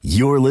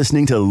You're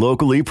listening to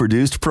locally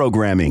produced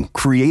programming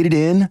created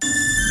in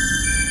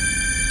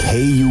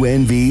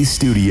KUNV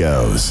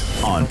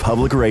Studios on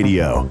Public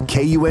Radio,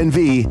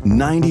 KUNV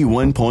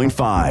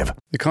 91.5.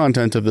 The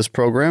content of this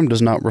program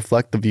does not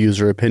reflect the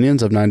views or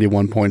opinions of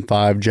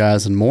 91.5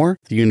 Jazz and More,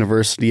 the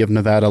University of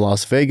Nevada,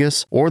 Las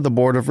Vegas, or the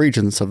Board of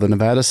Regents of the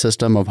Nevada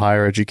System of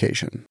Higher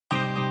Education.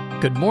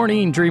 Good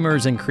morning,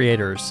 dreamers and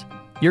creators.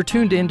 You're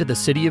tuned in to the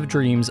City of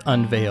Dreams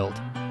Unveiled,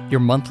 your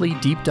monthly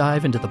deep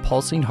dive into the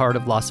pulsing heart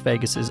of Las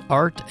Vegas's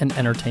art and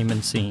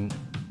entertainment scene.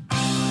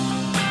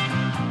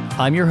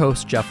 I'm your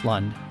host, Jeff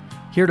Lund,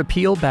 here to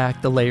peel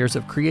back the layers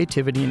of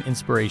creativity and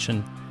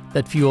inspiration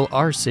that fuel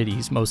our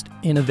city's most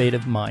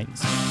innovative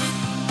minds.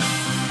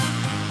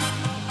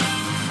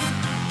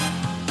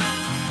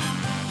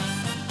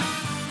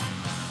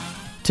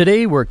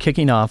 Today, we're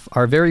kicking off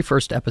our very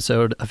first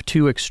episode of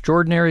two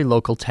extraordinary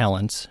local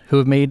talents who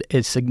have made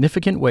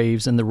significant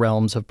waves in the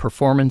realms of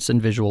performance and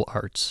visual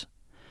arts.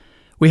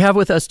 We have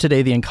with us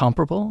today the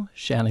incomparable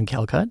Shannan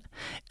Calcutt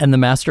and the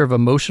master of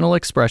emotional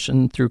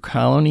expression through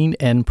clowning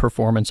and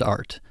performance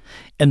art,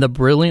 and the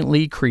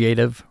brilliantly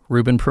creative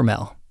RuBen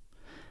Permel,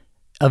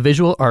 a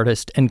visual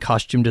artist and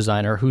costume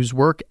designer whose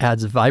work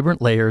adds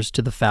vibrant layers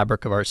to the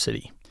fabric of our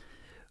city.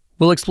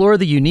 We'll explore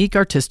the unique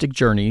artistic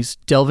journeys,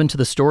 delve into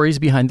the stories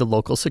behind the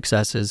local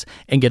successes,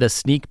 and get a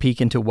sneak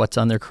peek into what's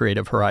on their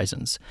creative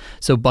horizons.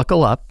 So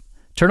buckle up,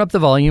 turn up the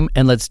volume,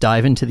 and let's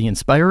dive into the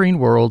inspiring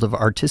world of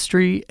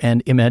artistry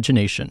and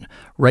imagination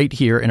right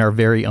here in our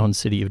very own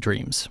City of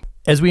Dreams.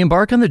 As we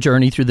embark on the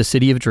journey through the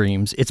City of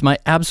Dreams, it's my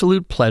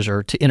absolute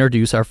pleasure to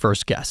introduce our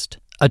first guest,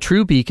 a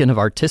true beacon of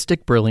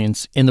artistic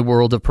brilliance in the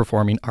world of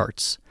performing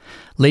arts.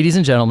 Ladies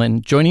and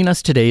gentlemen, joining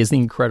us today is the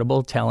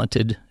incredible,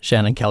 talented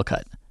Shannan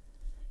Calcutt.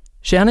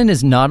 Shannan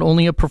is not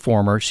only a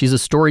performer, she's a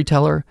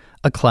storyteller,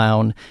 a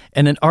clown,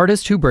 and an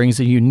artist who brings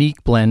a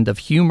unique blend of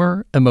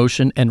humor,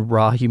 emotion, and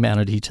raw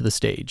humanity to the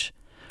stage.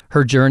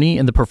 Her journey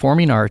in the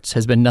performing arts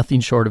has been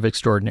nothing short of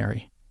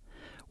extraordinary.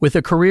 With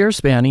a career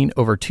spanning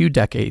over 2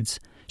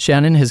 decades,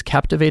 Shannan has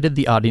captivated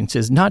the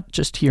audiences not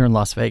just here in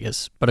Las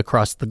Vegas, but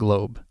across the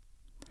globe.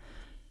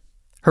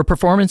 Her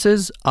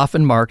performances,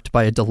 often marked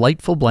by a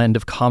delightful blend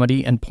of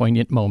comedy and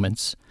poignant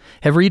moments,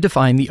 have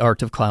redefined the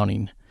art of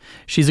clowning.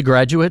 She's a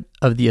graduate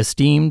of the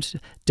esteemed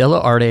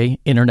Della Arte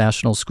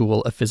International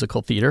School of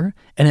Physical Theater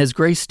and has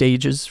graced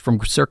stages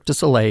from Cirque du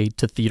Soleil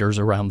to theaters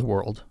around the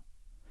world.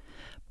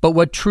 But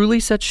what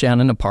truly sets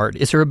Shannan apart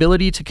is her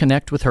ability to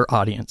connect with her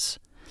audience,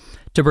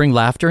 to bring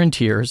laughter and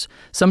tears,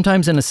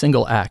 sometimes in a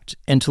single act,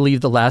 and to leave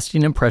the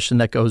lasting impression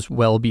that goes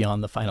well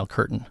beyond the final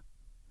curtain.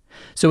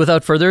 So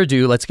without further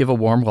ado, let's give a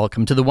warm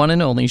welcome to the one and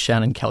only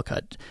Shannan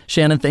Calcutt.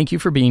 Shannan, thank you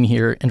for being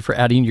here and for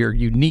adding your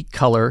unique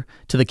color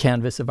to the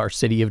canvas of our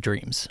City of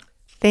Dreams.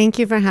 Thank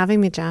you for having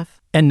me, Jeff.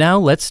 And now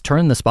let's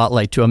turn the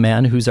spotlight to a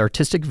man whose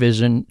artistic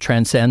vision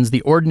transcends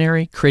the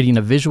ordinary, creating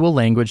a visual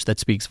language that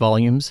speaks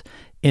volumes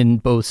in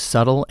both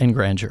subtle and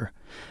grandeur.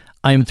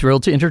 I am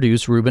thrilled to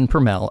introduce RuBen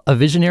Permel, a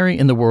visionary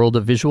in the world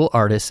of visual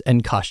artists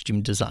and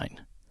costume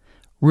design.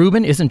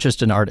 RuBen isn't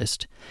just an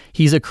artist.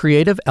 He's a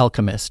creative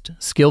alchemist,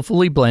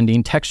 skillfully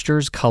blending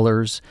textures,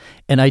 colors,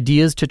 and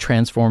ideas to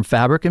transform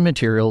fabric and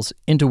materials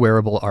into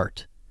wearable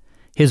art.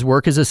 His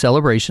work is a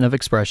celebration of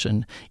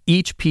expression,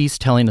 each piece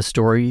telling a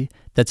story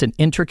that's as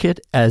intricate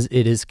as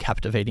it is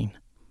captivating.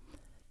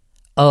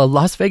 A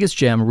Las Vegas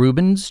gem,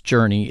 RuBen's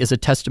journey is a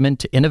testament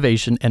to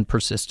innovation and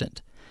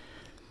persistence.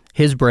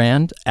 His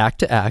brand, Act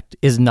to Act,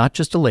 is not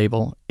just a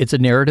label, it's a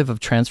narrative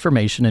of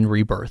transformation and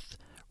rebirth,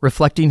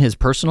 reflecting his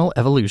personal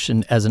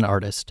evolution as an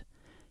artist.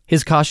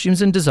 His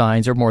costumes and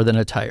designs are more than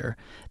attire.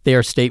 They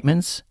are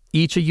statements,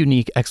 each a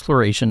unique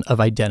exploration of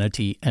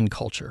identity and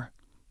culture.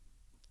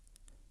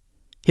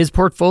 His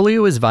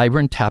portfolio is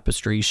vibrant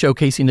tapestry,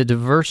 showcasing a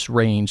diverse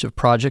range of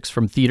projects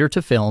from theater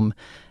to film,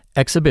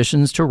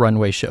 exhibitions to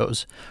runway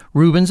shows.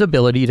 RuBen's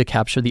ability to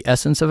capture the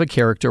essence of a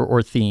character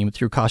or theme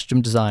through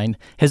costume design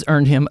has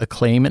earned him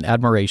acclaim and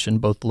admiration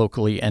both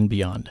locally and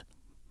beyond.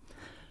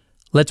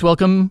 Let's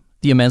welcome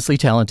the immensely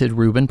talented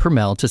RuBen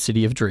Permel to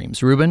City of Dreams.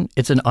 RuBen,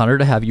 it's an honor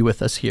to have you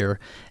with us here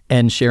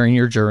and sharing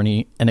your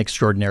journey and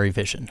extraordinary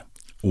vision.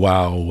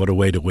 Wow, what a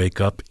way to wake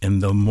up in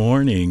the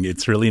morning.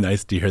 It's really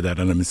nice to hear that,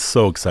 and I'm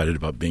so excited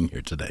about being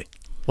here today.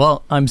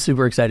 Well, I'm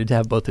super excited to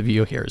have both of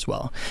you here as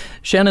well.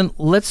 Shannan,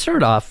 let's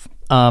start off.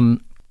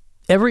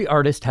 Every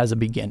artist has a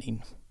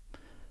beginning.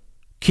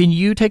 Can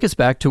you take us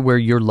back to where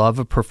your love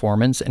of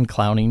performance and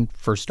clowning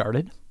first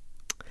started?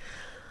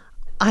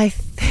 I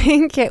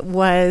think it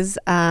was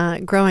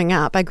growing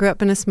up. I grew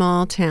up in a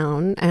small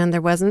town and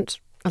there wasn't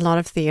a lot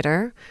of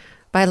theater.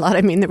 By a lot,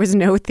 I mean there was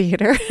no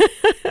theater.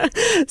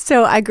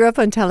 So I grew up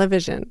on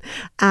television,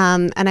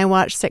 and I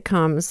watched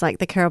sitcoms like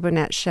The Carol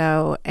Burnett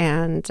Show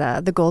and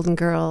The Golden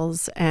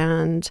Girls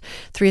and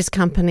Three's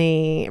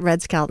Company,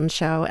 Red Skelton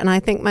Show. And I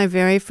think my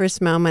very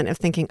first moment of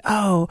thinking,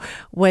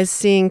 was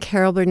seeing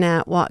Carol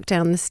Burnett walk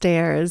down the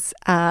stairs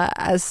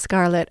as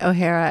Scarlett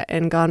O'Hara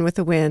in Gone with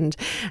the Wind.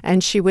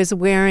 And she was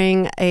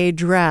wearing a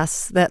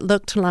dress that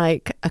looked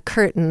like a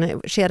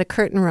curtain. She had a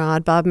curtain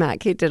rod. Bob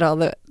Mackie did all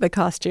the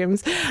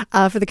costumes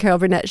for The Carol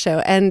Burnett Show.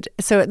 And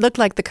so it looked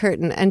like the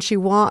curtain. And she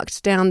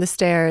walked down the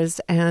stairs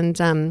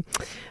and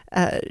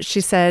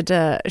she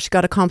said she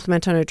got a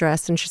compliment on her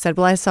dress. And she said,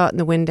 well, I saw it in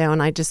the window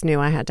and I just knew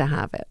I had to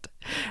have it.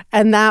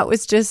 And that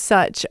was just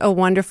such a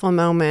wonderful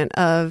moment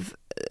of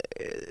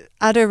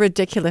utter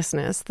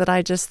ridiculousness that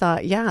I just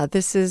thought, yeah,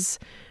 this is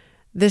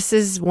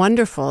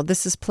wonderful.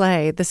 This is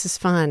play. This is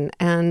fun.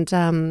 And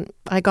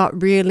I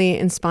got really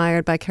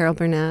inspired by Carol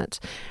Burnett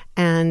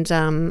and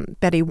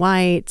Betty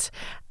White,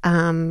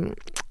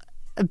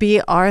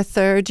 B.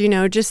 Arthur,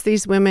 just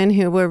these women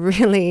who were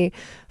really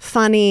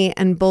funny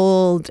and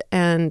bold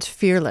and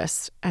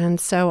fearless. And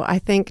so I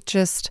think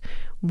just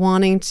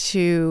wanting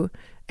to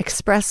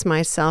express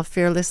myself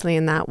fearlessly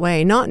in that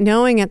way, not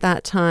knowing at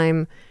that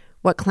time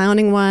what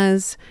clowning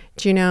was,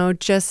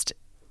 just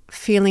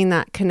feeling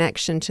that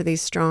connection to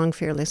these strong,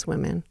 fearless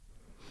women.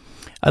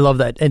 I love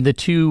that. And the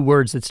two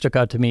words that stuck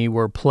out to me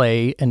were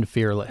play and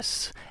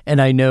fearless.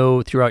 And I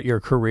know throughout your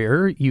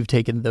career, you've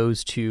taken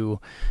those two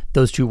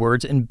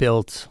words and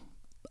built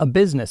a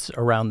business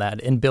around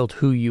that and built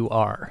who you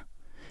are.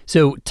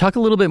 So talk a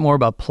little bit more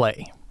about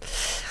play.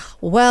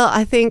 Well,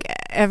 I think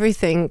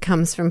everything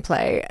comes from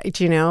play.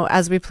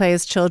 As we play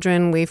as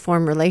children, we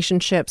form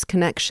relationships,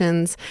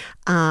 connections,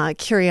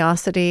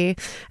 curiosity.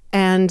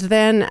 And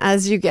then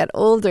as you get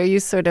older, you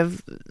sort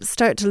of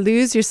start to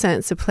lose your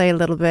sense of play a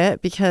little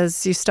bit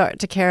because you start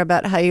to care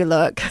about how you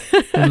look.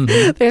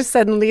 Mm-hmm. There's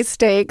suddenly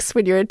stakes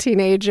when you're a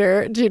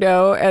teenager,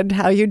 and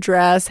how you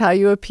dress, how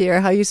you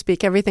appear, how you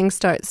speak. Everything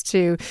starts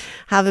to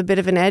have a bit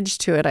of an edge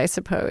to it, I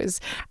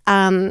suppose.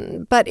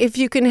 But if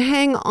you can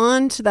hang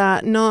on to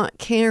that not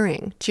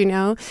caring,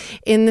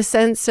 in the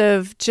sense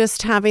of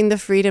just having the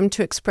freedom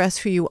to express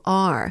who you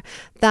are,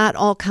 that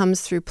all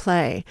comes through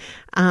play.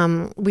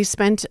 We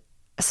spend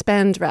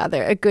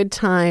a good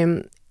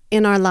time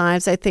in our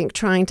lives, I think,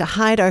 trying to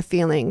hide our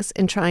feelings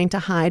and trying to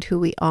hide who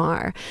we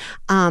are.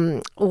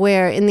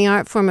 Where in the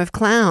art form of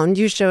clown,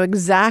 you show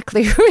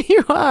exactly who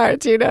you are,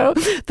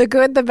 the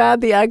good, the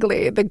bad, the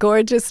ugly, the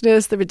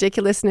gorgeousness, the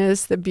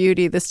ridiculousness, the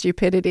beauty, the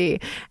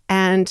stupidity.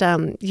 And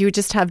you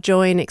just have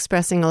joy in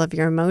expressing all of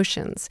your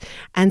emotions.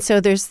 And so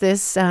there's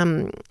this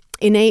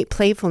innate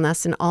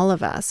playfulness in all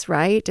of us,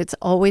 right? It's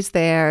always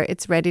there.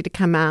 It's ready to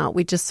come out.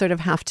 We just sort of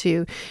have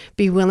to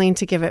be willing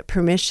to give it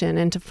permission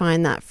and to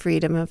find that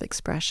freedom of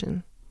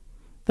expression.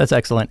 That's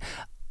excellent.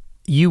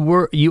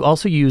 You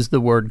also used the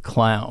word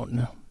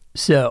clown.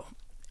 So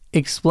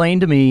explain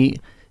to me,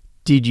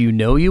 did you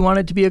know you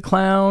wanted to be a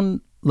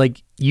clown?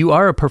 Like, you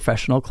are a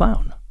professional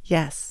clown.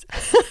 Yes.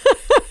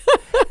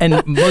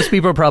 And most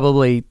people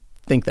probably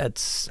think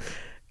that's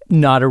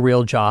not a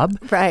real job.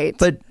 Right.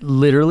 But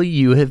literally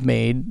you have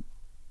made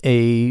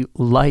a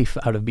life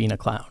out of being a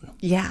clown.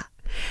 Yeah.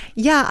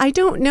 Yeah, I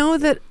don't know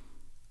that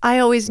I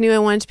always knew I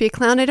wanted to be a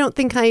clown. I don't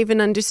think I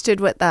even understood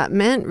what that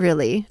meant,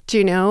 really. Do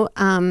you know?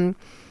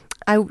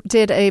 I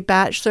did a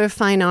Bachelor of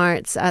Fine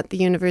Arts at the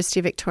University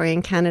of Victoria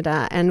in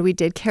Canada, and we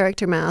did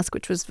character mask,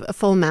 which was a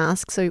full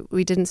mask, so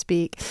we didn't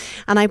speak.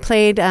 And I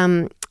played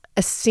a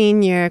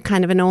senior,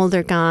 kind of an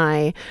older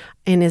guy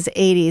in his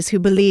 80s who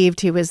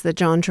believed he was the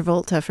John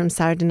Travolta from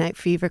Saturday Night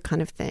Fever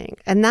kind of thing.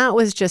 And that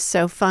was just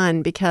so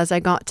fun because I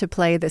got to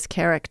play this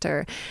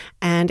character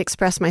and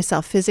express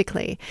myself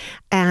physically.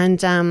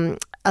 And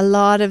a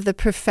lot of the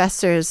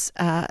professors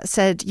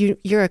said,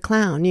 you're a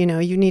clown,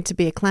 you need to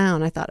be a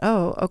clown. I thought,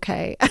 oh,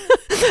 okay.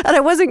 And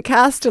I wasn't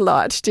cast a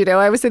lot,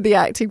 I was in the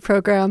acting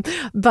program,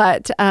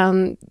 but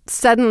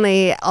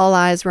suddenly all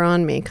eyes were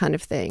on me kind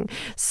of thing.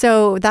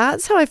 So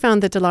that's how I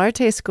found the Del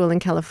Arte School in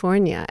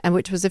California, and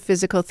which was a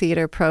physical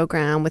theater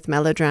program with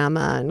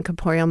melodrama and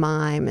corporeal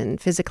mime and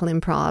physical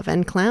improv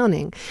and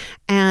clowning.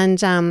 And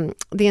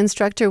the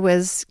instructor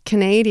was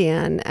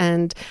Canadian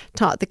and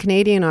taught the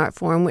Canadian art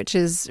form, which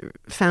is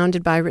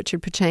founded by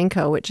Richard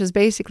Pachenko, which is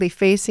basically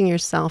facing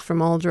yourself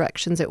from all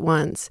directions at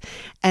once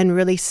and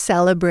really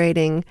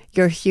celebrating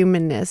your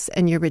humanness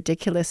and your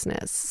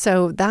ridiculousness.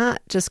 So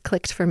that just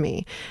clicked for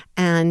me.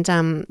 And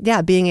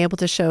being able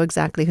to show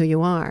exactly who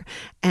you are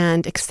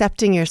and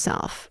accepting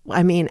yourself.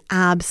 I mean,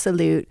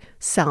 absolute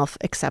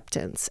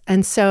self-acceptance.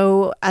 And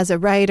so as a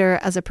writer,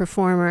 as a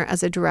performer,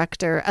 as a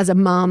director, as a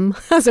mom,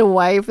 as a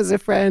wife, as a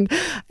friend,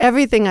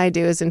 everything I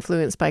do is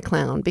influenced by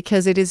clown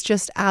because it is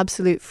just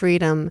absolute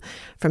freedom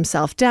from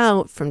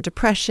self-doubt, from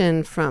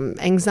depression, from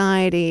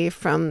anxiety,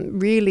 from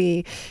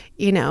really,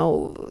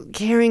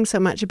 caring so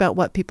much about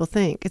what people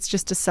think. It's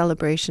just a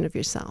celebration of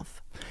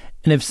yourself.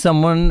 And if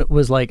someone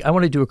was like, I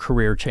want to do a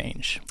career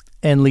change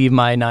and leave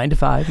my 9 to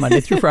 5,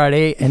 Monday through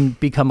Friday, and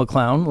become a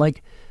clown,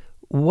 like,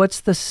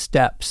 what's the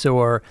steps?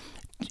 Or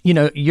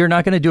you're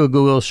not going to do a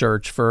Google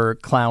search for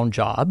clown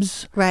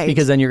jobs. Right.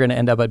 Because then you're going to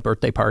end up at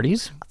birthday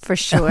parties. For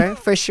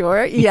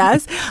sure.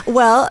 Yes.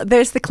 Well,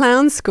 there's the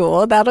clown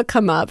school. That'll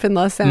come up in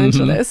Los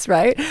Angeles,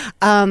 right?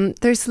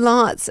 There's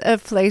lots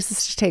of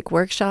places to take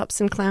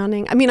workshops in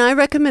clowning. I mean, I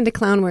recommend a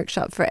clown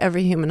workshop for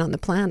every human on the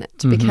planet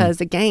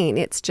because, again,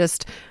 it's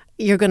just...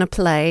 You're going to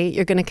play,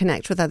 you're going to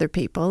connect with other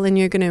people, and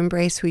you're going to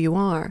embrace who you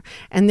are.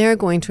 And they're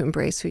going to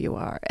embrace who you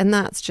are. And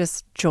that's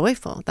just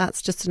joyful.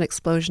 That's just an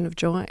explosion of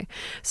joy.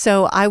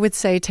 So I would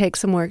say take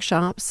some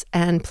workshops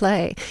and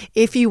play.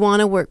 If you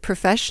want to work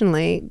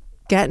professionally,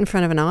 get in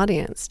front of an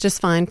audience.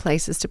 Just find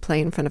places to play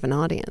in front of an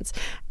audience.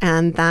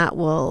 And that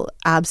will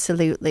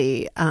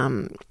absolutely...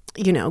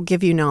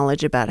 give you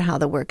knowledge about how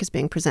the work is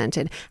being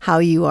presented, how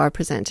you are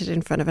presented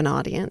in front of an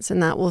audience.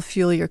 And that will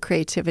fuel your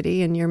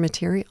creativity and your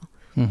material.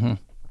 Mm-hmm.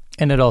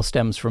 And it all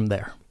stems from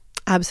there.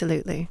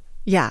 Absolutely.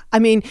 Yeah. I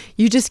mean,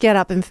 you just get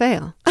up and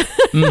fail.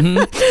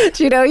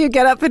 You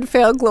get up and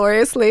fail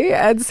gloriously,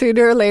 and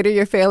sooner or later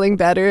you're failing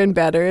better and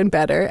better and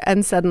better,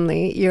 and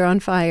suddenly you're on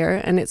fire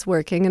and it's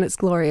working and it's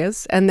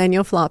glorious, and then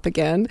you'll flop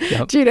again.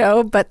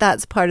 Yep. But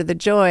that's part of the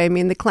joy. I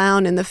mean, the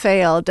clown in the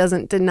fail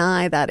doesn't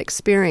deny that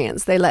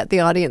experience. They let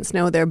the audience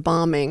know they're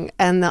bombing,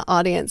 and the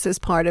audience is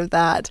part of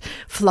that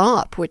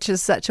flop, which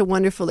is such a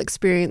wonderful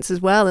experience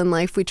as well. In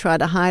life, we try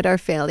to hide our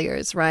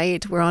failures,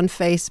 right? We're on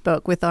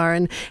Facebook with our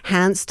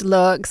enhanced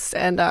looks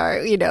and our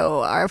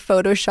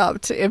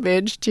photoshopped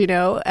image,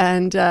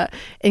 and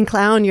in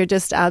clown, you're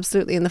just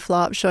absolutely in the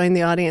flop, showing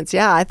the audience,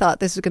 yeah, I thought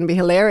this was going to be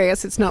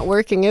hilarious. It's not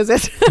working, is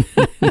it?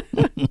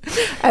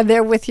 And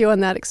they're with you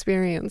on that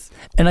experience.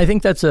 And I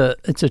think it's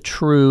a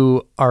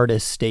true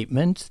artist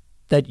statement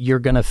that you're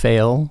going to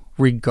fail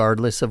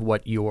regardless of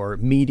what your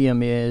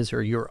medium is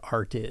or your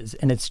art is.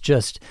 And it's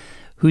just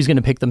who's going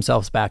to pick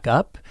themselves back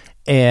up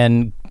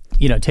and,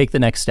 take the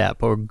next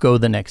step or go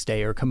the next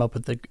day or come up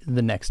with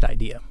the next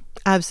idea.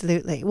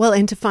 Absolutely. Well,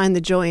 and to find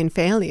the joy in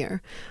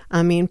failure.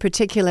 I mean,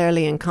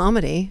 particularly in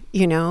comedy,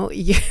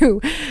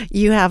 you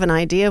have an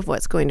idea of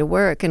what's going to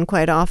work, and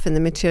quite often the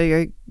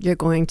material you're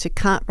going to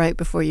cut right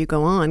before you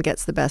go on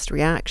gets the best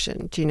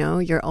reaction.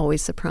 You're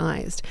always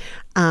surprised.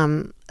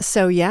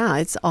 So yeah,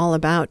 it's all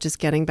about just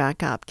getting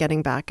back up,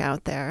 getting back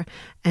out there.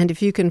 And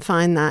if you can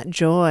find that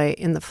joy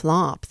in the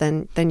flop,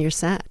 then you're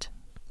set.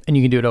 And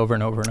you can do it over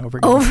and over and over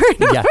again. Over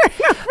and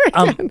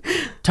over again.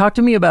 Talk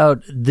to me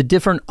about the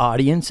different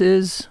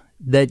audiences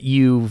that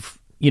you've,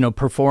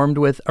 performed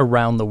with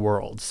around the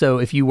world. So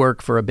if you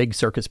work for a big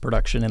circus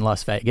production in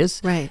Las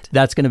Vegas, right,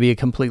 that's going to be a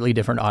completely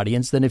different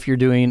audience than if you're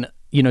doing,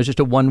 just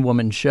a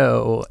one-woman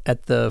show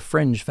at the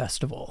Fringe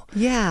Festival.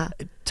 Yeah.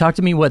 Talk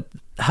to me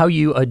how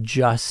you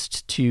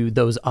adjust to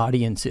those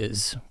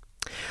audiences.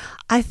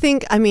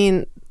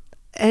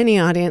 Any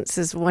audience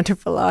is a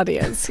wonderful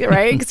audience,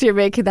 right? Because you're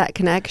making that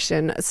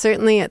connection.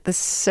 Certainly at the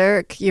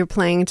Cirque, you're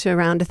playing to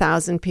around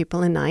 1,000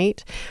 people a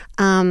night.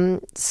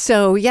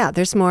 So yeah,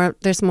 there's more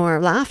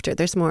laughter,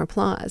 there's more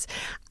applause.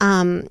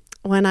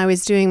 When I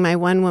was doing my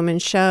one-woman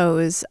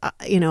shows,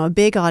 a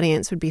big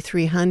audience would be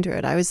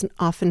 300. I was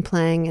often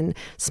playing in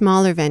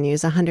smaller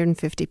venues,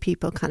 150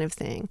 people kind of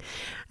thing.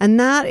 And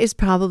that is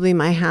probably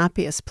my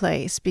happiest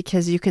place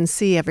because you can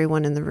see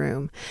everyone in the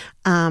room.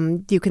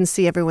 You can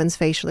see everyone's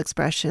facial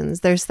expressions.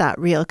 There's that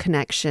real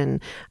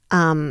connection.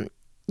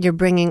 You're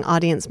bringing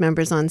audience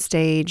members on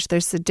stage.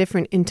 There's a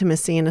different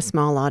intimacy in a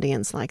small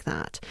audience like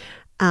that.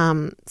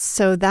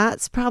 So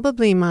that's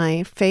probably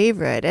my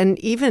favorite. And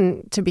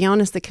even, to be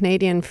honest, the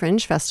Canadian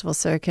Fringe Festival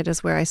circuit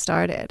is where I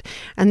started.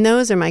 And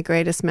those are my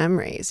greatest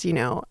memories,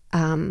 the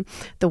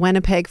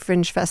Winnipeg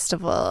Fringe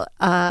Festival,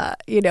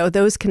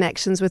 those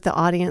connections with the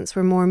audience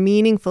were more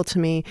meaningful to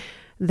me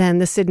than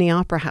the Sydney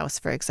Opera House,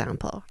 for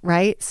example,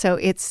 right? So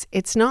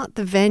it's not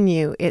the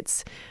venue,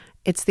 it's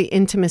the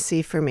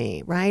intimacy for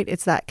me, right?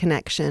 It's that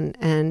connection.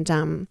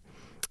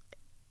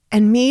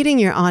 And meeting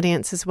your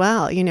audience as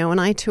well. When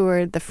I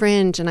toured the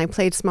Fringe and I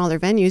played smaller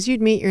venues, you'd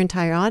meet your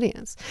entire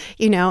audience.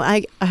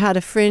 I had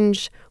a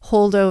Fringe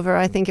holdover,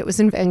 I think it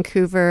was in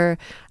Vancouver.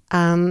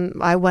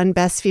 I won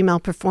Best Female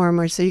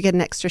Performer, so you get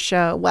an extra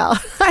show. Well,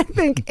 I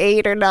think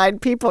 8 or 9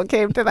 people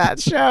came to that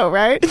show,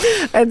 right?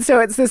 And so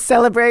it's this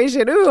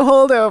celebration,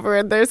 holdover,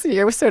 and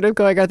you're sort of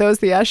going, are those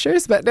the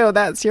ushers? But no,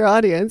 that's your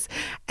audience.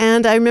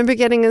 And I remember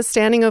getting a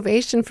standing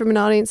ovation from an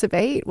audience of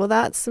 8. Well,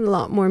 that's a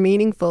lot more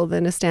meaningful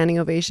than a standing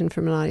ovation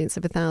from an audience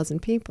of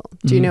 1,000 people.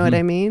 Do you know what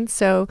I mean?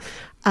 So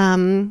I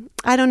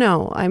don't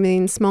know.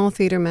 Small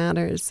theater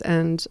matters,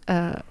 and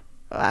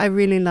I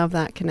really love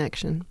that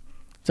connection.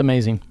 It's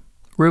amazing.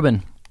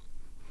 RuBen,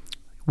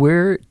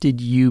 where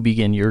did you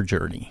begin your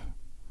journey?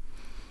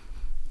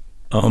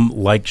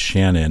 Like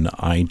Shannan,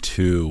 I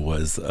too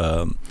was,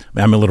 I'm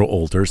a little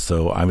older,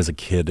 so I was a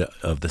kid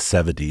of the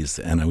 70s,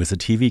 and I was a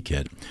TV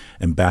kid.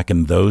 And back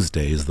in those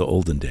days, the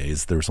olden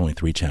days, there was only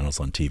 3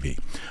 channels on TV.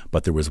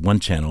 But there was one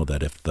channel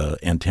that if the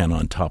antenna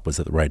on top was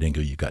at the right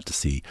angle, you got to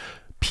see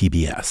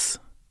PBS.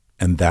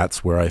 And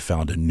that's where I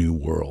found a new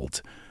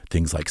world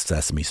things like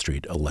Sesame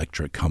Street,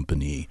 Electric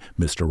Company,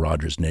 Mr.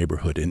 Rogers'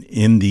 Neighborhood. And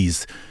in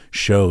these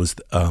shows,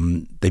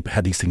 they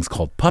had these things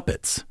called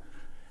puppets.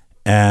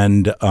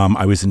 And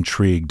I was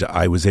intrigued.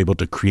 I was able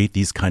to create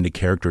these kind of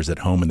characters at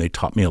home, and they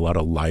taught me a lot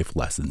of life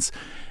lessons.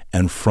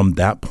 And from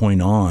that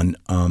point on,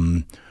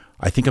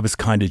 I think I was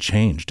kind of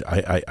changed.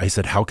 I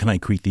said, how can I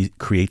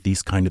create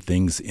these kind of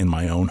things in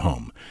my own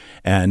home?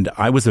 And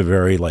I was a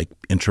very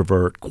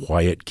introvert,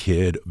 quiet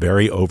kid,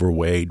 very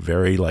overweight,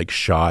 very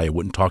shy. I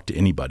wouldn't talk to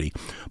anybody.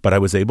 But I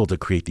was able to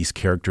create these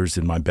characters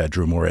in my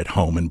bedroom or at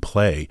home and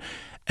play.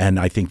 And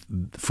I think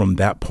from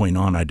that point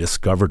on, I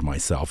discovered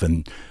myself.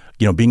 And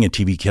being a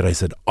TV kid, I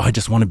said, I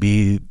just want to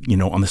be,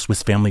 on the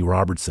Swiss Family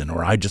Robertson,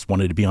 or I just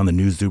wanted to be on the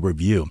News Zoo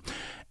Review.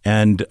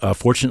 And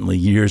fortunately,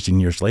 years and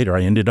years later,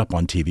 I ended up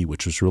on TV,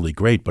 which was really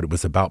great, but it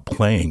was about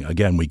playing.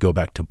 Again, we go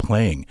back to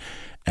playing.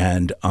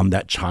 And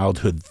that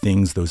childhood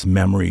things, those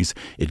memories,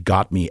 it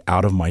got me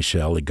out of my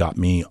shell. It got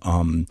me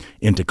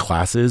into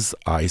classes.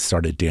 I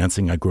started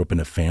dancing. I grew up in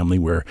a family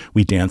where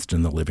we danced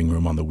in the living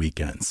room on the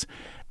weekends.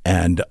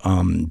 And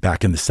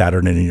back in the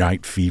Saturday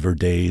Night Fever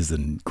days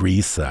in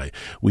Greece,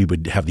 we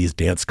would have these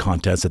dance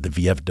contests at the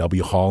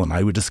VFW hall, and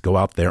I would just go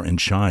out there and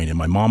shine. And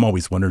my mom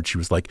always wondered, she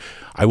was like,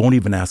 I won't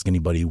even ask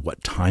anybody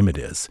what time it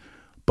is,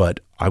 but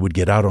I would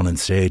get out on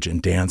stage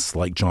and dance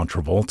like John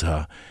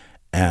Travolta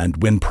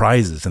and win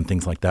prizes and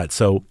things like that.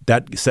 So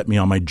that set me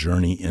on my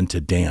journey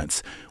into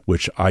dance,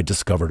 which I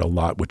discovered a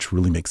lot, which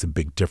really makes a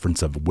big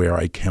difference of where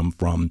I came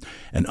from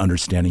and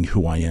understanding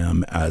who I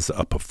am as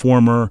a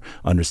performer,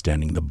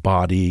 understanding the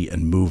body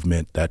and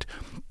movement, that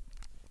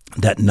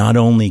not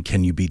only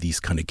can you be these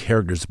kind of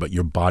characters, but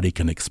your body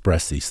can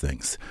express these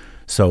things.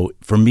 So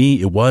for me,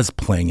 it was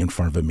playing in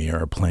front of a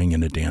mirror, playing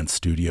in a dance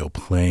studio,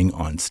 playing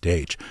on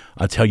stage.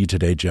 I'll tell you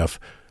today, Jeff,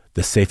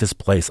 the safest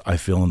place I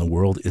feel in the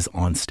world is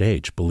on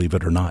stage, believe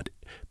it or not.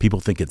 People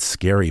think it's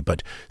scary,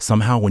 but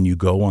somehow when you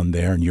go on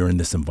there and you're in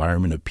this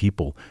environment of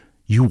people,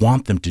 you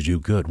want them to do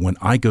good. When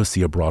I go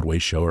see a Broadway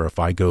show, or if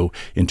I go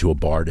into a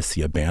bar to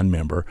see a band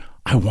member,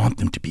 I want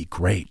them to be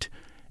great.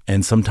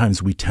 And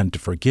sometimes we tend to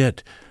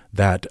forget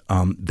that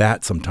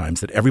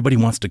sometimes everybody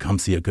wants to come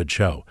see a good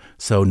show.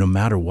 So no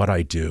matter what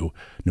I do,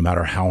 no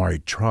matter how I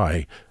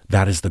try,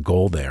 that is the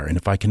goal there. And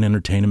if I can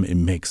entertain them, it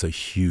makes a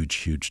huge,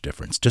 huge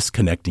difference. Just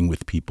connecting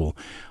with people.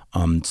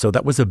 So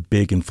that was a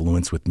big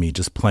influence with me,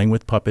 just playing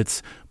with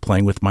puppets,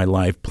 playing with my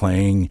life,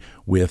 playing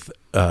with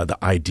the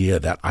idea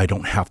that I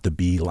don't have to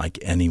be like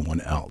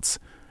anyone else.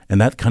 And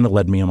that kind of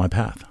led me on my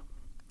path.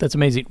 That's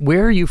amazing.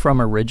 Where are you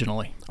from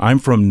originally? I'm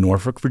from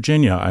Norfolk,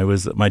 Virginia.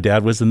 My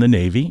dad was in the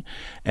Navy,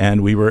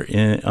 and we were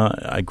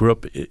I grew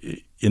up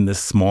in this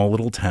small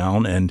little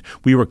town, and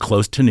we were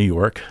close to New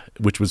York,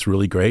 which was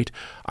really great.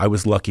 I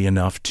was lucky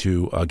enough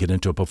to get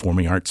into a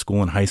performing arts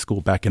school in high school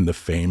back in the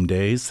Fame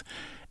days.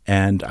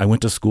 And I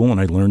went to school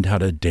and I learned how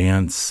to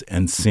dance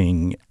and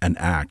sing and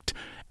act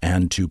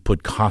and to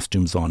put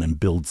costumes on and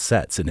build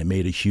sets, and it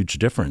made a huge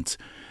difference.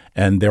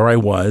 And there I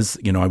was,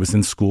 I was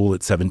in school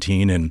at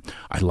 17, and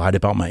I lied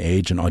about my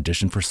age and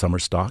auditioned for summer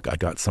stock. I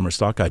got summer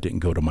stock. I didn't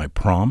go to my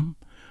prom.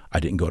 I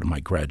didn't go to my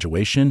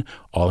graduation.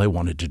 All I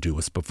wanted to do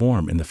was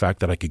perform. And the fact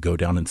that I could go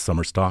down in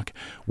summer stock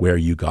where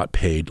you got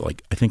paid,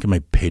 I think my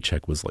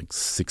paycheck was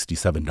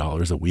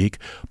 $67 a week,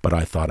 but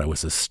I thought I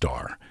was a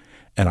star.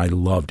 And I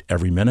loved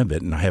every minute of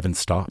it, and I haven't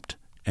stopped.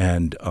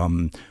 And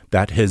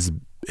that has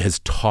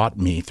taught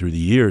me through the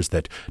years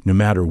that no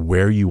matter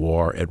where you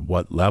are, at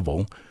what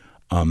level,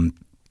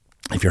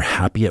 if you're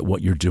happy at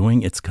what you're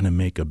doing, it's going to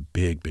make a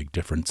big, big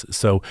difference.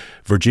 So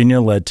Virginia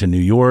led to New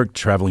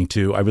York,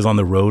 I was on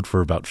the road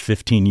for about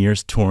 15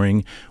 years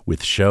touring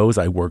with shows.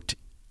 I worked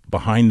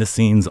behind the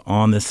scenes,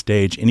 on the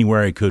stage,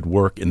 anywhere I could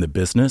work in the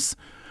business.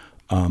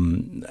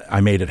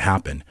 I made it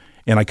happen.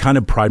 And I kind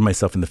of pride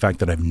myself in the fact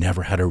that I've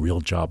never had a real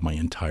job my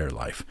entire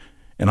life.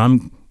 And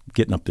I'm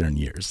getting up there in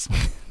years.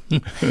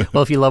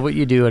 Well, if you love what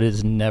you do, it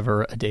is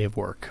never a day of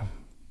work.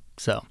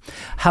 So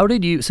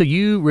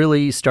you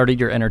really started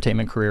your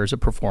entertainment career as a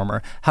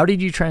performer. How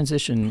did you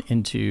transition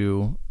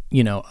into,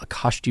 a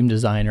costume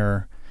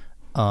designer,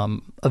 a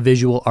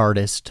visual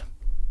artist,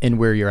 and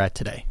where you're at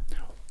today?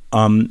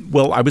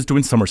 Well, I was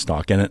doing summer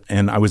stock,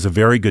 and I was a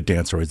very good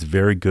dancer. I was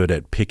very good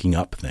at picking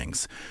up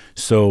things.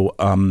 So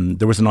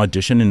there was an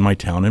audition in my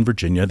town in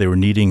Virginia. They were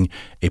needing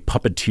a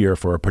puppeteer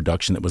for a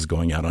production that was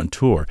going out on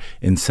tour.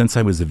 And since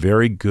I was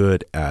very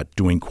good at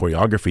doing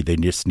choreography, they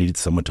just needed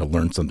someone to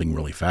learn something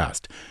really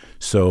fast.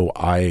 So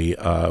I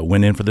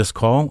went in for this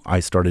call. I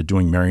started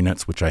doing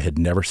marionettes, which I had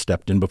never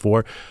stepped in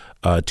before.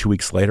 2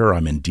 weeks later,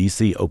 I'm in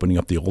D.C. opening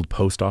up the old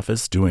post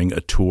office, doing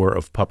a tour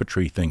of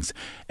puppetry things.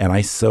 And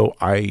I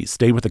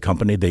stayed with the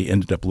company. They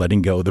ended up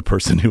letting go the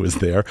person who was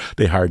there.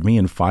 They hired me.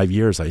 In 5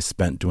 years, I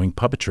spent doing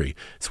puppetry.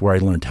 It's where I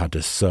learned how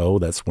to sew.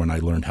 That's when I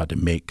learned how to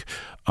make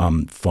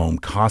foam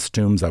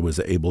costumes. I was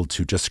able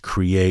to just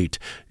create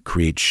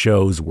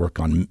shows, work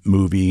on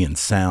movie and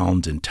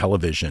sound and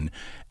television.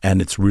 And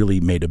it's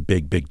really made a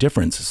big, big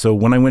difference. So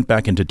when I went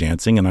back into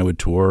dancing and I would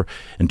tour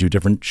and do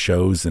different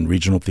shows in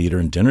regional theater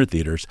and dinner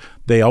theaters,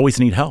 they always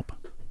need help.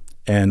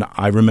 And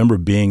I remember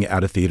being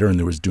at a theater and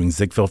there was doing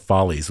Ziegfeld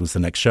Follies was the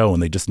next show,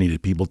 and they just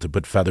needed people to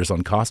put feathers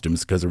on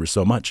costumes because there was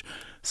so much.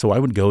 So I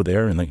would go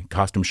there in the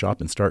costume shop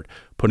and start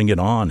putting it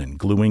on and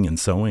gluing and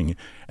sewing.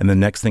 And the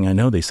next thing I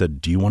know, they said,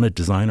 "Do you want to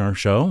design our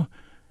show?"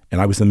 And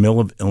I was in the middle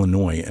of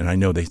Illinois, and I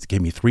know they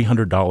gave me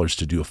 $300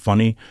 to do a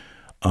funny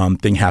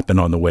thing happen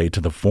on the way to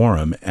the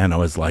forum. And I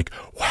was like,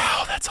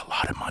 wow, that's a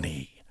lot of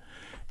money.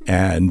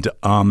 And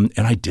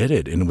I did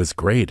it, and it was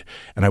great.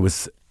 And I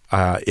was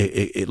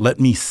it let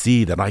me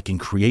see that I can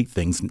create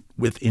things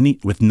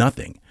with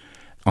nothing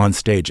on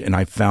stage. And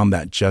I found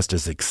that just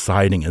as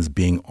exciting as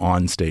being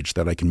on stage,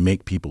 that I can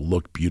make people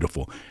look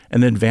beautiful.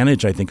 And the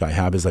advantage I think I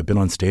have is I've been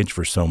on stage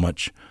for so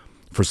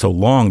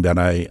long that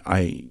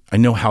I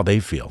know how they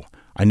feel.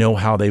 I know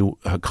how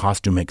a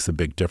costume makes a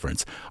big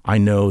difference. I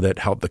know that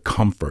how the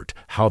comfort,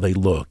 how they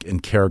look,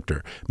 and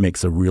character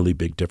makes a really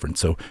big difference.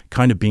 So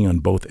kind of being on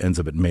both ends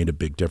of it made a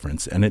big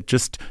difference. And it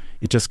just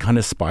kind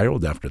of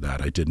spiraled after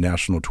that. I did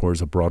national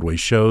tours of Broadway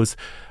shows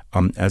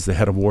as the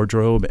head of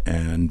wardrobe,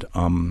 and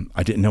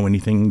I didn't know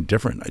anything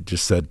different. I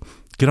just said,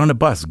 get on a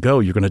bus, go,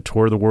 you're going to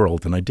tour the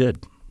world, and I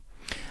did.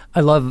 I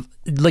love,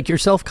 like, your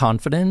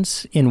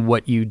self-confidence in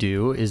what you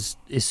do is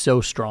so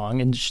strong.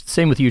 And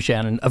same with you,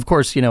 Shannan. Of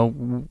course,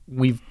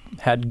 we've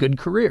had good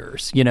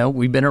careers,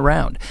 we've been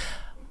around.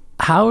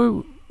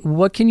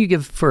 What can you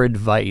give for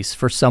advice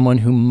for someone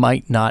who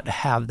might not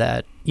have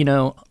that,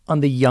 on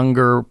the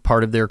younger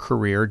part of their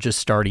career, just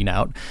starting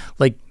out?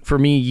 Like, for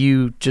me,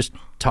 you just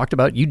talked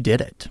about, you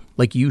did it.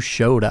 Like, you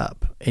showed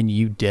up and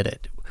you did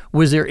it.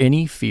 Was there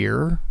any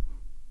fear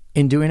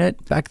in doing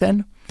it back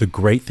then? The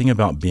great thing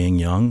about being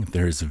young,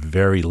 there's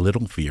very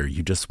little fear.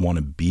 You just want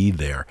to be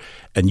there.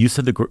 And you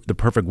said the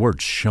perfect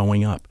word,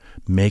 showing up,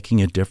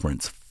 making a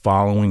difference,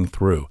 following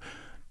through.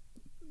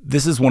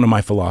 This is one of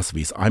my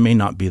philosophies. I may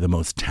not be the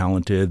most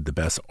talented, the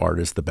best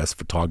artist, the best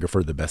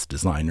photographer, the best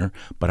designer,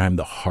 but I'm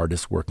the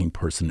hardest working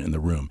person in the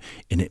room,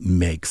 and it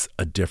makes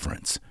a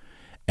difference.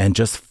 And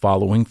just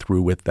following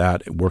through with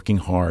that, working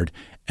hard,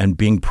 and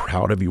being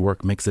proud of your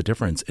work makes a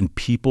difference. And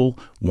people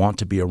want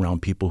to be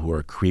around people who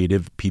are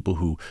creative, people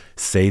who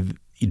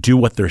do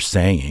what they're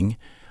saying,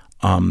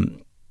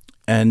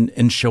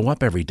 and show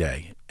up every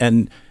day.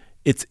 And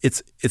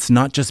it's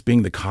not just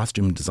being the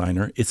costume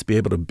designer. It's be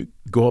able to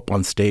go up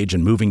on stage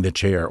and moving the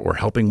chair, or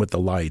helping with the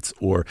lights,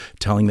 or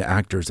telling the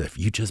actors, if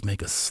you just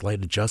make a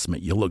slight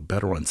adjustment, you'll look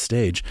better on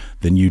stage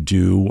than you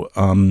do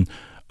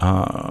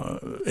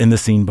in the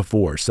scene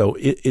before. So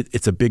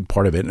it's a big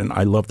part of it, and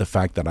I love the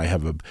fact that I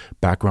have a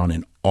background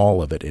in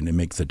all of it, and it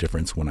makes a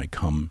difference when I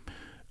come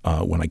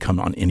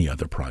on any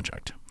other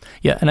project.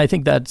 Yeah, and I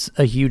think that's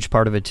a huge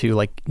part of it too,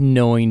 like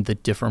knowing the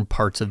different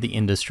parts of the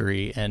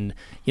industry, and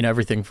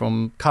everything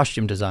from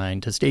costume design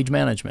to stage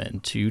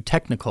management to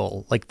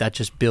technical. Like, that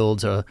just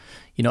builds a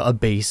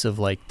base of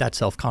like that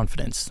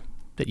self-confidence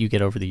that you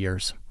get over the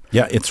years.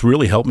 Yeah, it's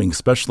really helping,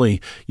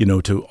 especially,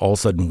 to all of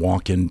a sudden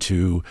walk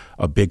into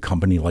a big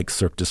company like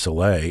Cirque du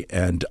Soleil,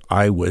 and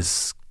I was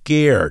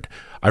scared.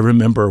 I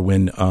remember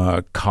when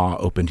Ka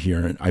opened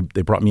here, and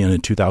they brought me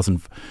in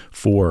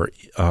 2004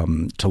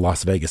 to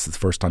Las Vegas. It's the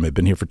first time. I've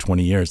been here for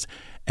 20 years.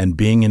 And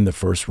being in the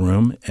first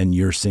room, and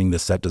you're seeing the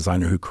set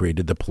designer who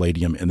created the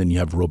Palladium, and then you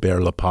have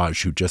Robert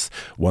Lepage, who just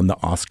won the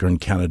Oscar in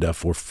Canada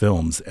for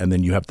films, and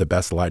then you have the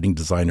best lighting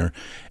designer.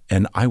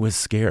 And I was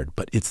scared,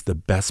 but it's the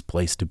best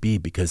place to be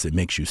because it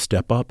makes you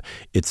step up.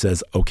 It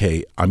says,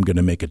 okay, I'm going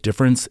to make a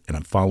difference, and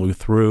I'm following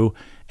through,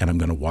 and I'm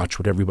going to watch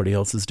what everybody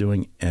else is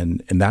doing.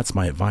 And that's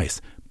my advice.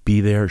 Be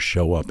there,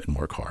 show up, and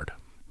work hard.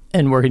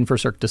 And working for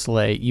Cirque du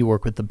Soleil, you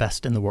work with the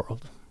best in the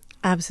world.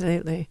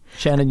 Absolutely.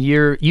 Shannan,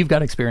 you've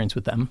got experience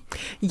with them.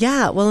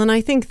 Yeah, well, and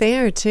I think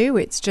there too,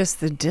 it's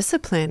just the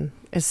discipline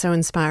is so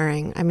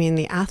inspiring. I mean,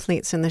 the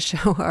athletes in the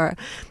show are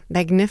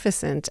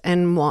magnificent,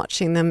 and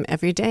watching them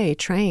every day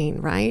train,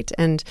 right?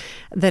 And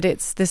that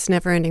it's this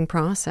never-ending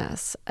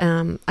process.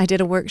 I did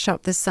a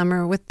workshop this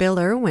summer with Bill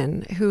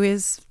Irwin, who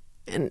is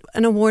an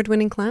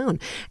award-winning clown.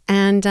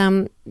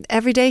 And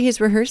every day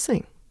he's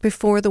rehearsing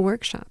before the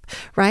workshop,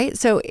 right?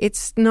 So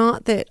it's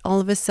not that all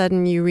of a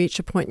sudden you reach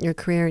a point in your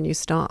career and you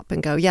stop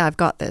and go, yeah, I've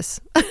got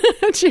this.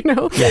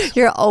 Yes.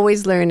 You're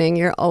always learning,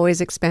 you're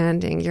always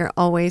expanding, you're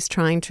always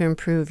trying to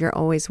improve, you're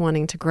always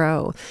wanting to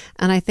grow.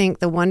 And I think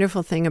the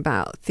wonderful thing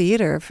about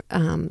theater,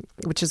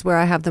 which is where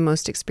I have the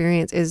most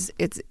experience, is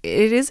it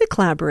is a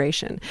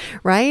collaboration,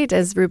 right?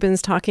 As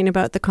RuBen's talking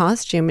about the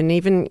costume, and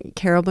even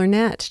Carol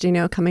Burnett,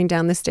 coming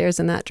down the stairs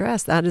in that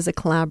dress, that is a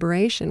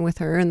collaboration with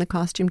her and the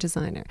costume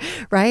designer,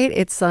 right?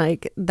 It's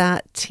like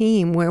that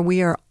team where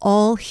we are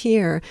all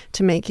here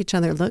to make each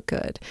other look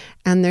good.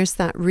 And there's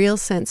that real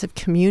sense of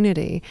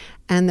community,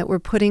 and that we're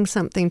putting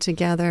something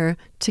together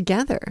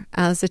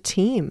as a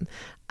team.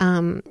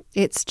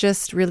 It's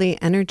just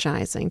really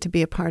energizing to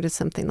be a part of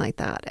something like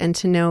that, and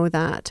to know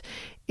that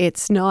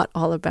it's not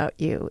all about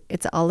you.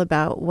 It's all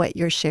about what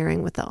you're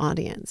sharing with the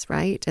audience,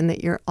 right? And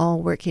that you're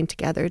all working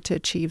together to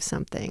achieve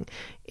something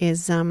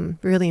is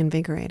really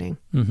invigorating.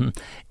 Mm-hmm.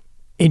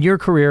 In your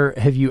career,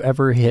 have you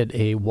ever hit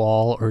a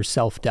wall or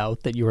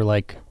self-doubt that you were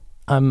like,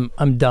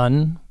 I'm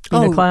done?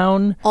 being a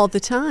clown all the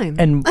time.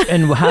 And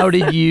how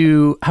did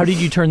you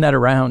turn that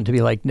around to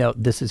be like, no,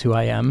 this is who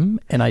I am,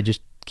 and I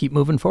just keep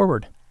moving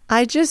forward?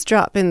 I just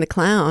drop in the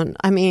clown.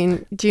 I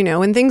mean,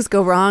 when things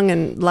go wrong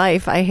in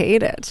life, I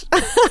hate it.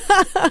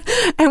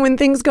 And when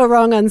things go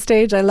wrong on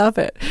stage, I love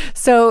it.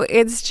 So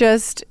it's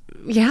just,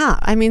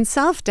 I mean,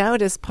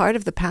 self-doubt is part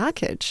of the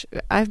package.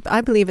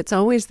 I believe it's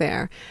always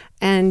there.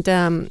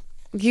 And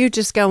you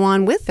just go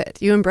on with it.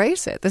 You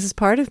embrace it. This is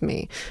part of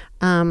me.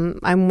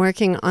 I'm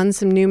working on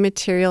some new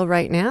material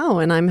right now,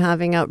 and I'm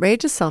having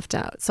outrageous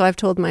self-doubt. So I've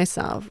told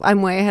myself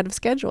I'm way ahead of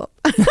schedule.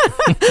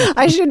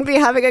 I shouldn't be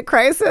having a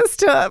crisis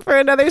for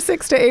another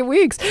 6 to 8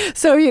 weeks.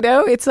 So,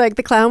 it's like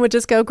the clown would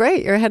just go,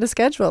 great, you're ahead of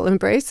schedule.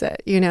 Embrace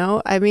it.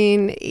 I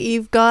mean,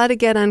 you've got to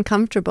get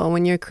uncomfortable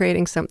when you're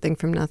creating something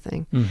from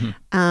nothing.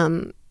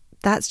 Mm-hmm.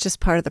 That's just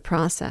part of the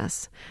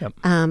process. Yep.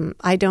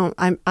 I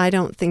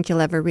don't think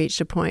you'll ever reach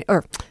a point,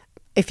 or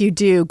if you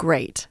do,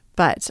 great.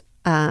 But,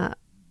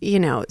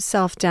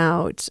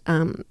 self-doubt,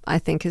 I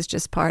think, is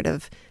just part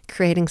of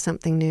creating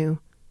something new.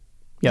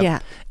 Yep. Yeah.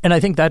 And I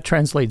think that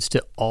translates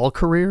to all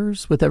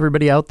careers with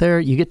everybody out there.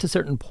 You get to a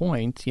certain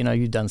point,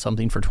 you've done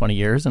something for 20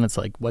 years and it's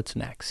like, what's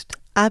next?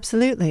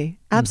 Absolutely.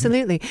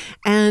 Absolutely.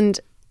 Mm-hmm. And,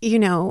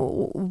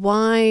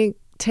 why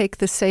take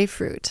the safe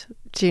route?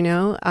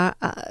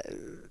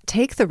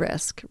 Take the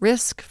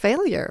risk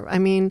failure. I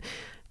mean,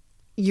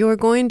 you're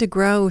going to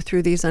grow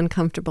through these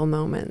uncomfortable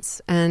moments.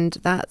 And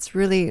that's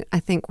really, I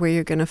think, where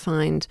you're going to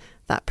find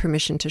that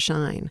permission to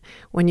shine,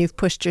 when you've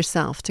pushed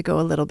yourself to go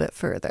a little bit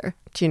further,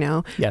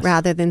 yes.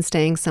 Rather than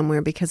staying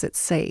somewhere because it's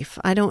safe.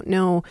 I don't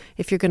know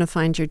if you're going to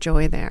find your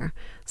joy there.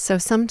 So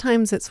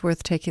sometimes it's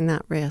worth taking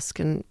that risk,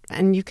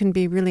 and you can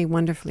be really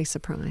wonderfully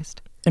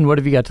surprised. And what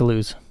have you got to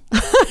lose?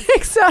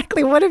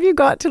 Exactly. What have you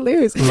got to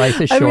lose? Life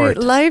is short. I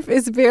mean, life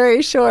is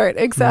very short.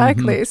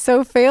 Exactly. Mm-hmm.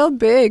 So fail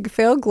big,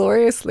 fail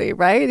gloriously,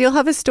 right? You'll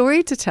have a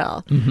story to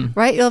tell, mm-hmm.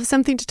 right? You'll have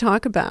something to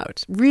talk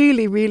about.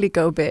 Really, really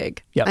go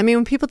big. Yep. I mean,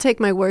 when people take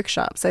my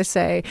workshops, I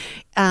say,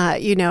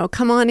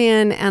 come on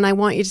in and I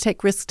want you to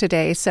take risks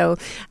today. So,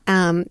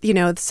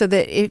 so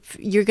that if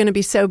you're going to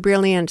be so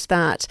brilliant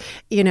that,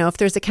 if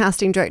there's a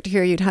casting director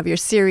here, you'd have your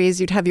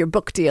series, you'd have your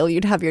book deal,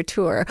 you'd have your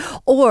tour,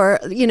 or,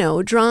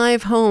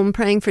 drive home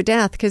praying for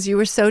death because you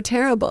were so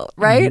terrible,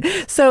 right?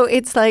 Mm-hmm. So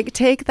it's like,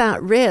 take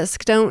that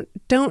risk. Don't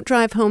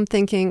drive home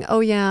thinking, oh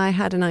yeah, I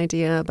had an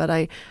idea, but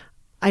I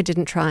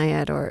didn't try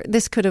it, or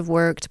this could have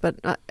worked, but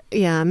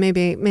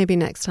maybe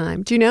next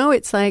time. Do you know?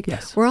 It's like,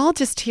 yes. We're all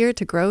just here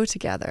to grow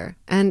together,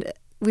 and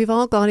we've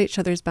all got each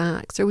other's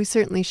backs, or we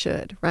certainly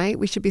should, right?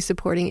 We should be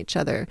supporting each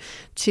other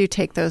to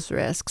take those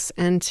risks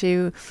and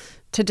to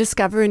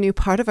discover a new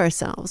part of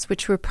ourselves,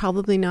 which we're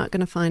probably not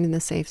going to find in the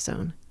safe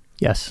zone.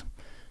 Yes.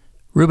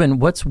 RuBen,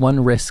 what's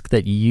one risk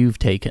that you've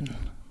taken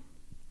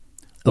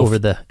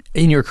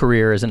in your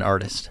career as an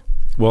artist?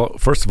 Well,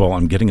 first of all,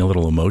 I'm getting a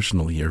little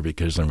emotional here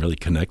because I'm really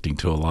connecting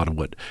to a lot of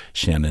what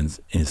Shannan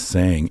is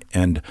saying.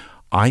 And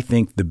I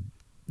think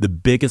the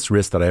biggest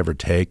risk that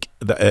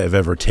I've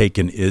ever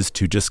taken is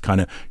to just kind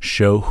of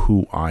show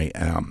who I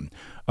am.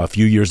 A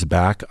few years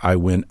back, I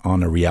went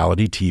on a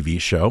reality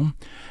TV show,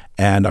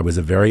 and I was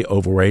a very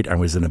overweight. I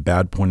was in a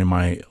bad point in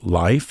my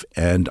life,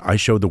 and I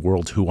showed the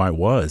world who I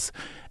was.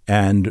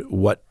 And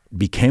what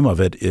became of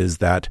it is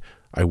that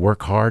I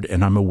work hard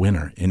and I'm a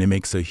winner, and it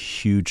makes a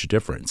huge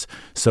difference.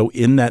 So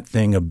in that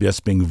thing of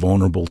just being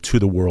vulnerable to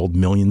the world,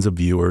 millions of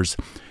viewers,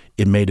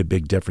 it made a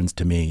big difference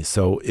to me.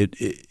 So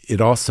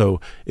it also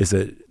is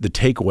the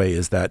takeaway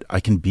is that I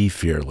can be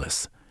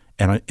fearless,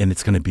 and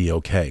it's going to be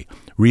okay.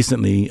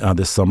 Recently,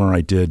 this summer,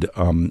 I did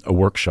a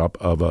workshop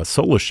of a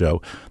solo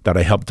show that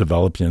I helped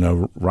develop in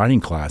a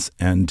writing class,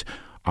 and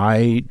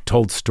I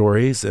told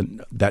stories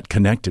that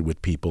connected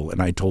with people,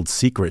 and I told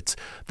secrets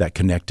that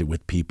connected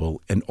with people.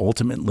 And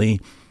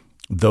ultimately,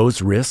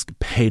 those risks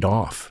paid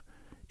off.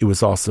 It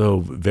was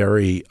also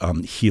very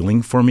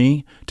healing for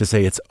me to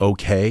say it's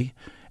okay.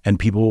 And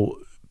people,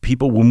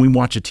 when we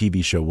watch a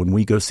TV show, when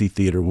we go see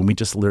theater, when we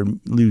just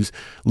listen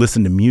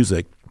to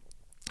music,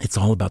 it's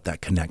all about that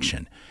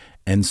connection.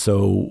 And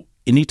so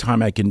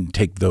anytime I can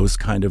take those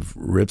kind of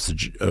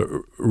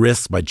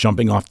risks by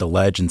jumping off the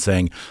ledge and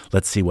saying,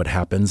 let's see what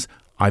happens,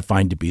 I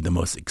find to be the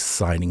most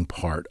exciting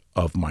part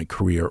of my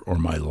career or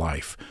my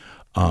life.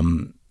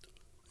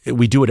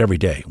 We do it every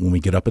day. When we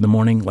get up in the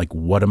morning, like,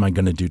 what am I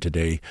going to do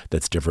today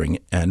that's different?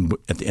 And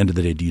at the end of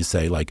the day, do you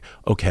say, like,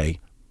 okay,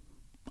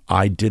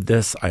 I did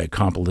this, I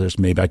accomplished this,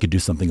 maybe I could do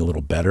something a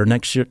little better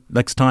next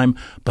time,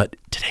 but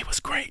today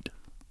was great.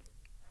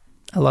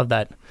 I love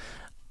that.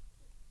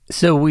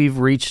 So we've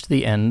reached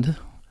the end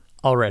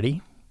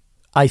already.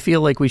 I feel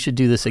like we should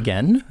do this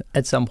again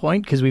at some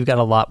point because we've got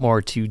a lot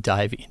more to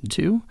dive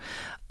into.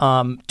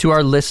 To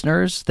our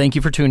listeners, thank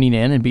you for tuning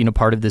in and being a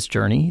part of this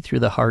journey through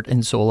the heart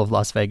and soul of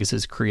Las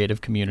Vegas's creative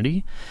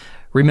community.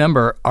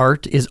 Remember,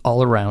 art is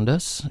all around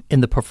us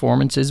in the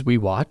performances we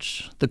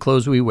watch, the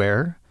clothes we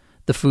wear,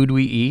 the food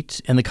we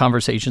eat, and the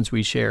conversations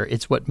we share.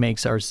 It's what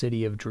makes our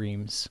city of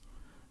dreams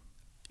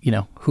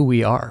who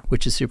we are,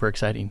 which is super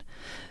exciting.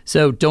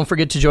 So don't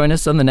forget to join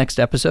us on the next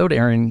episode,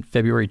 airing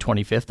February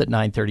 25th at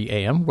 9:30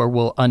 a.m., where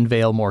we'll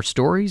unveil more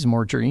stories,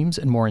 more dreams,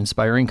 and more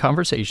inspiring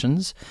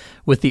conversations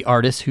with the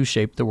artists who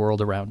shape the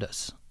world around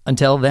us.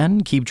 Until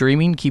then, keep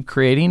dreaming, keep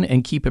creating,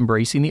 and keep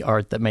embracing the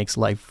art that makes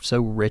life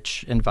so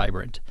rich and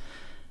vibrant.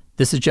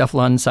 This is Jeff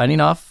Lund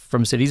signing off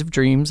from Cities of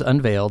Dreams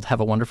Unveiled. Have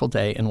a wonderful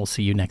day, and we'll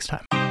see you next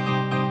time.